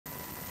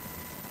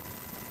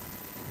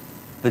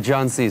The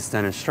John C.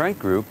 Stennis Strike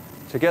Group,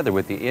 together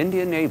with the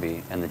Indian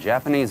Navy and the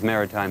Japanese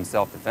Maritime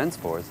Self-Defense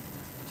Force,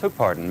 took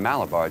part in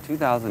Malabar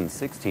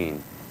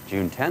 2016,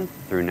 June 10th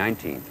through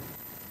 19th.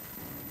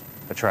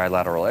 A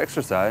trilateral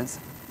exercise,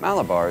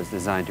 Malabar is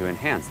designed to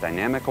enhance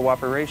dynamic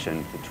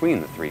cooperation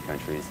between the three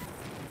countries.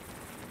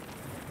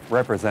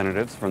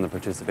 Representatives from the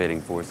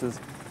participating forces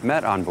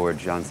met on board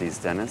John C.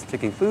 Stennis to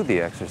conclude the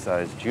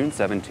exercise June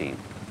 17th.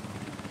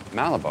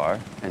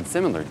 Malabar and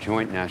similar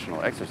joint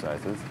national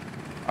exercises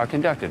are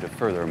conducted to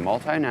further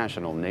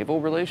multinational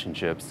naval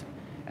relationships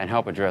and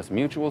help address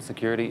mutual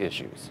security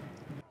issues.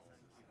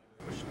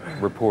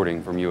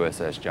 Reporting from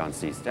USS John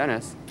C.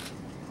 Stennis,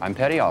 I'm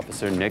Petty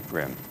Officer Nick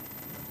Grimm.